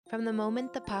From the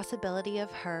moment the possibility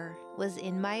of her was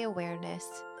in my awareness,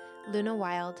 Luna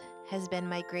Wild has been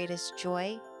my greatest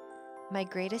joy, my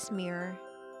greatest mirror,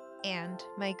 and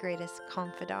my greatest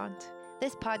confidant.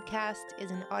 This podcast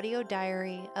is an audio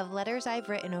diary of letters I've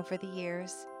written over the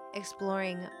years,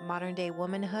 exploring modern-day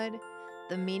womanhood,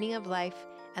 the meaning of life,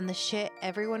 and the shit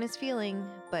everyone is feeling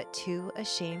but too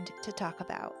ashamed to talk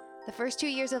about. The first 2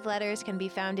 years of letters can be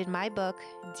found in my book,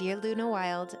 Dear Luna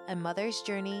Wild, A Mother's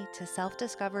Journey to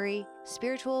Self-Discovery,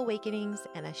 Spiritual Awakenings,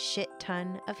 and a Shit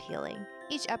Ton of Healing.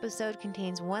 Each episode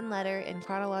contains one letter in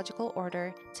chronological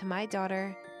order to my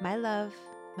daughter, my love,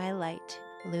 my light,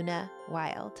 Luna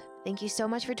Wild. Thank you so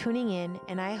much for tuning in,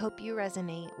 and I hope you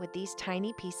resonate with these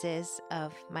tiny pieces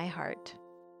of my heart.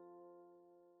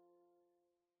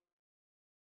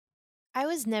 I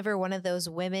was never one of those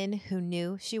women who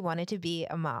knew she wanted to be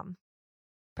a mom.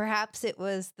 Perhaps it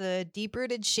was the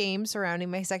deep-rooted shame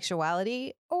surrounding my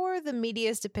sexuality or the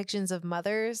media's depictions of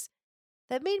mothers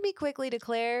that made me quickly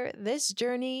declare this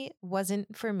journey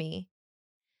wasn't for me.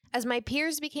 As my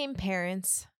peers became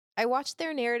parents, I watched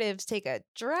their narratives take a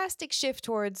drastic shift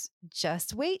towards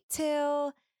just wait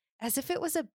till, as if it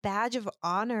was a badge of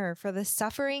honor for the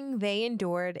suffering they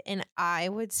endured and I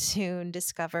would soon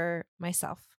discover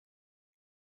myself.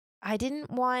 I didn't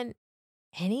want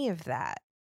any of that.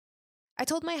 I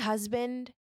told my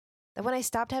husband that when I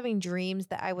stopped having dreams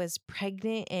that I was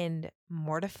pregnant and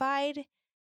mortified,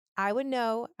 I would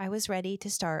know I was ready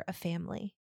to start a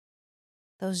family.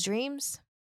 Those dreams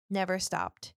never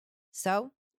stopped.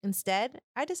 So instead,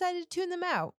 I decided to tune them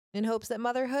out in hopes that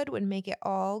motherhood would make it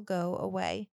all go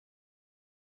away.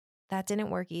 That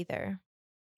didn't work either.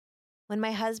 When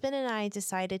my husband and I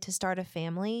decided to start a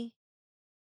family,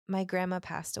 my grandma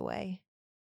passed away.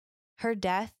 Her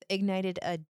death ignited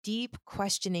a deep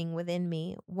questioning within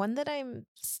me, one that I'm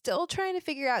still trying to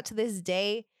figure out to this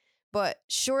day, but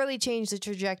surely changed the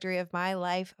trajectory of my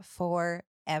life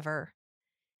forever.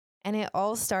 And it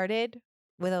all started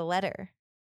with a letter.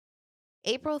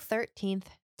 April 13th,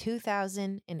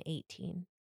 2018.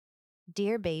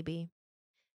 Dear baby,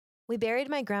 we buried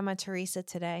my grandma Teresa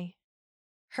today.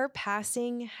 Her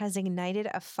passing has ignited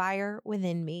a fire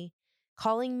within me,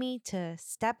 calling me to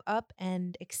step up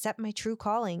and accept my true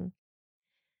calling.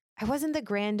 I wasn't the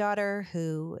granddaughter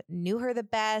who knew her the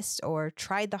best or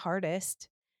tried the hardest.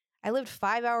 I lived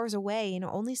 5 hours away and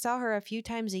only saw her a few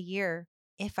times a year,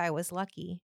 if I was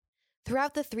lucky.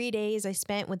 Throughout the 3 days I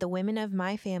spent with the women of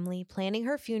my family planning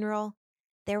her funeral,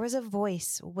 there was a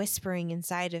voice whispering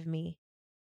inside of me.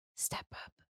 Step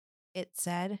up, it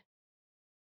said.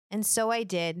 And so I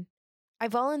did. I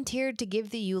volunteered to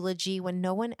give the eulogy when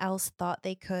no one else thought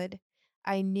they could.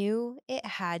 I knew it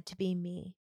had to be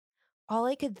me. All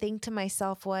I could think to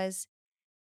myself was,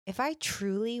 if I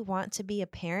truly want to be a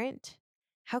parent,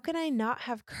 how can I not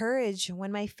have courage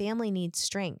when my family needs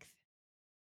strength?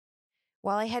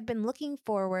 While I had been looking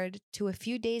forward to a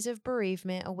few days of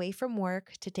bereavement away from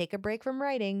work to take a break from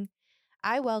writing,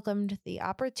 I welcomed the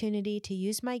opportunity to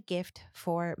use my gift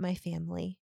for my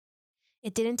family.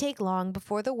 It didn't take long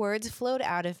before the words flowed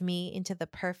out of me into the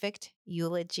perfect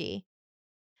eulogy.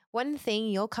 One thing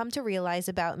you'll come to realize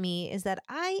about me is that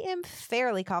I am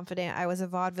fairly confident I was a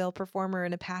vaudeville performer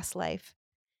in a past life.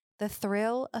 The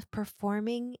thrill of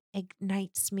performing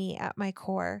ignites me at my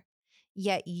core,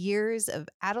 yet years of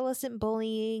adolescent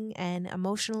bullying and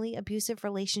emotionally abusive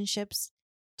relationships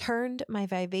turned my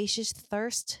vivacious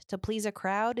thirst to please a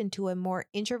crowd into a more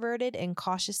introverted and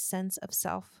cautious sense of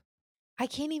self. I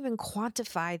can't even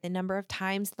quantify the number of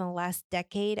times in the last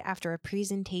decade after a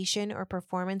presentation or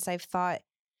performance I've thought,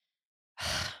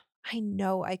 I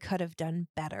know I could have done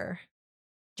better.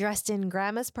 Dressed in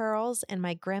grandma's pearls and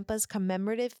my grandpa's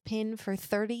commemorative pin for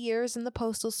 30 years in the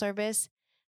Postal Service,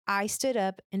 I stood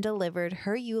up and delivered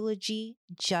her eulogy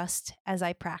just as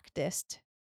I practiced.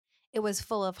 It was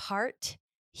full of heart,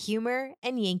 humor,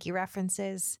 and Yankee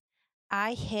references.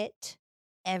 I hit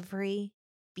every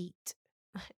beat.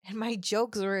 And my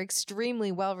jokes were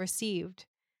extremely well received.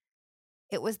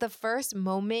 It was the first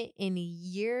moment in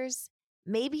years,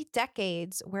 maybe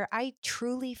decades, where I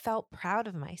truly felt proud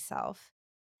of myself.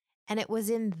 And it was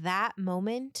in that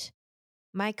moment,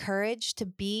 my courage to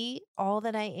be all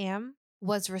that I am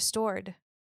was restored.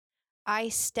 I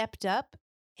stepped up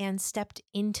and stepped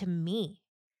into me.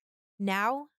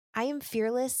 Now, I am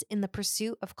fearless in the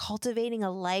pursuit of cultivating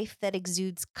a life that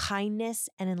exudes kindness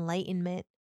and enlightenment.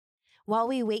 While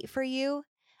we wait for you,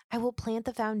 I will plant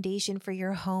the foundation for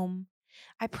your home.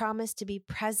 I promise to be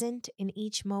present in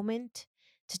each moment,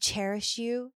 to cherish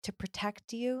you, to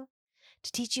protect you,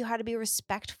 to teach you how to be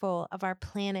respectful of our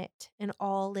planet and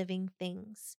all living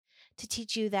things, to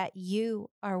teach you that you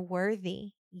are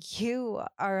worthy You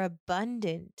are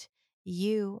abundant.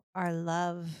 You are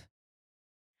love.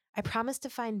 I promise to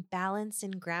find balance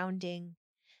and grounding.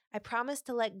 I promise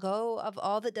to let go of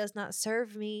all that does not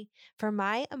serve me, for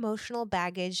my emotional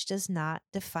baggage does not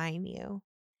define you.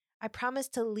 I promise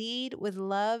to lead with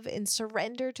love and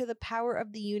surrender to the power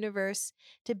of the universe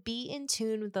to be in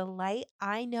tune with the light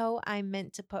I know I'm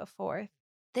meant to put forth.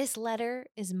 This letter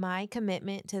is my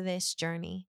commitment to this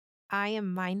journey. I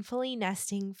am mindfully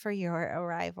nesting for your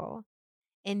arrival.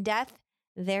 In death,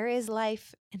 there is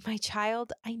life, and my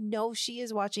child, I know she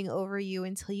is watching over you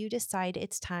until you decide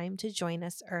it's time to join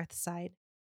us Earthside.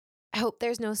 I hope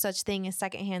there's no such thing as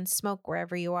secondhand smoke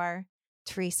wherever you are.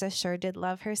 Teresa sure did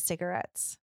love her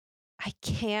cigarettes. I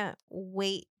can't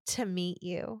wait to meet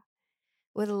you.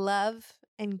 With love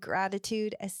and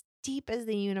gratitude as deep as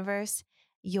the universe,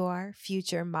 your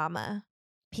future mama.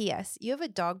 P.S. You have a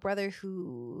dog brother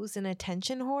who's an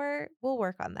attention whore? We'll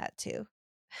work on that too.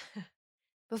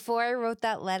 Before I wrote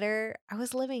that letter, I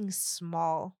was living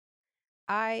small.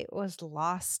 I was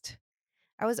lost.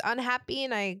 I was unhappy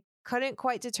and I couldn't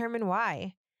quite determine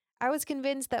why. I was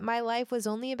convinced that my life was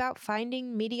only about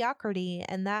finding mediocrity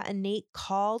and that innate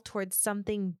call towards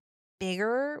something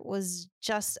bigger was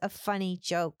just a funny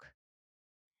joke.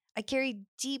 I carried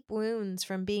deep wounds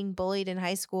from being bullied in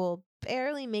high school,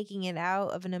 barely making it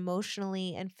out of an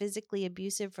emotionally and physically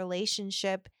abusive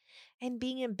relationship, and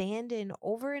being abandoned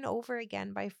over and over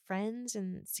again by friends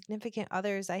and significant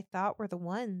others I thought were the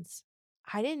ones.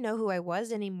 I didn't know who I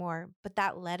was anymore, but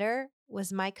that letter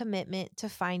was my commitment to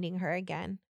finding her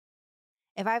again.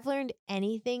 If I've learned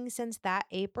anything since that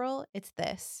April, it's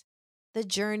this. The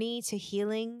journey to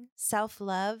healing, self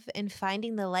love, and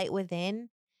finding the light within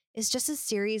is just a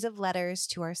series of letters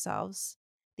to ourselves.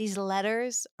 These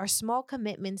letters are small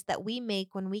commitments that we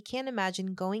make when we can't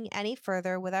imagine going any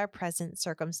further with our present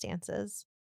circumstances.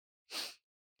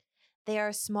 They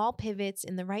are small pivots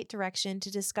in the right direction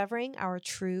to discovering our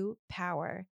true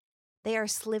power. They are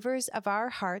slivers of our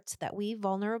hearts that we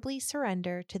vulnerably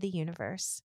surrender to the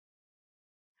universe.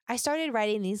 I started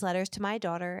writing these letters to my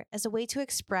daughter as a way to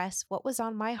express what was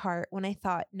on my heart when I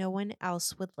thought no one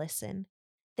else would listen.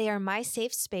 They are my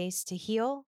safe space to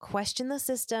heal, question the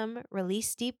system,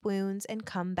 release deep wounds, and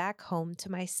come back home to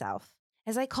myself.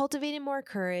 As I cultivated more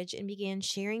courage and began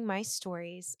sharing my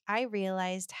stories, I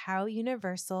realized how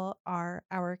universal are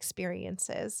our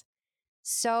experiences.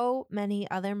 So many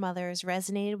other mothers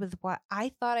resonated with what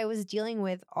I thought I was dealing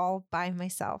with all by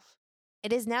myself.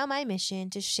 It is now my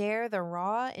mission to share the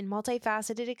raw and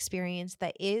multifaceted experience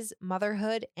that is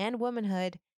motherhood and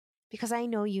womanhood because I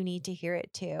know you need to hear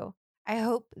it too. I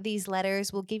hope these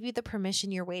letters will give you the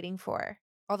permission you're waiting for,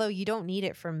 although you don't need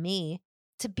it from me,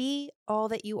 to be all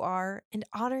that you are and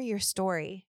honor your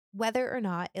story, whether or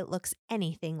not it looks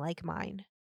anything like mine.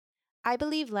 I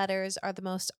believe letters are the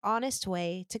most honest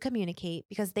way to communicate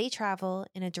because they travel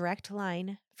in a direct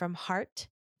line from heart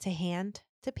to hand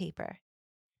to paper.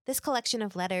 This collection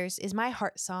of letters is my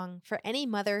heart song for any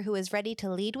mother who is ready to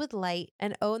lead with light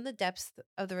and own the depths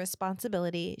of the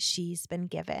responsibility she's been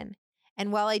given.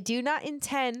 And while I do not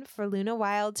intend for Luna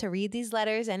Wild to read these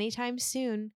letters anytime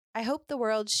soon, I hope the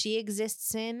world she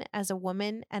exists in as a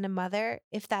woman and a mother,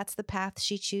 if that's the path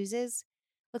she chooses,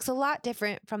 looks a lot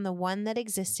different from the one that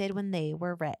existed when they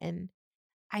were written.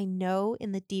 I know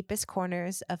in the deepest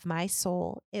corners of my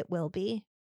soul it will be.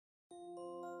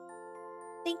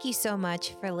 Thank you so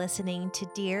much for listening to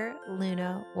Dear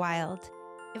Luna Wild.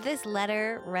 If this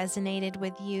letter resonated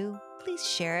with you, please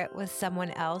share it with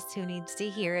someone else who needs to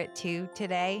hear it too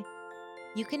today.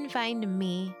 You can find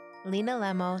me, Lena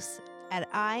Lemos, at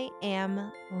I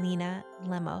Am Lena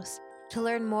Lemos. To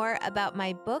learn more about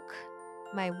my book,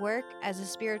 my work as a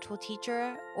spiritual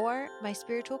teacher, or my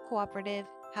spiritual cooperative,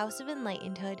 House of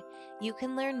Enlightenedhood, you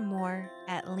can learn more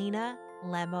at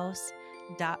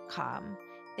lenalemos.com.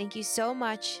 Thank you so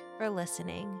much for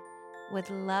listening. With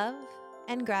love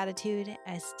and gratitude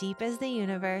as deep as the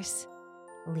universe,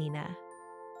 Lena.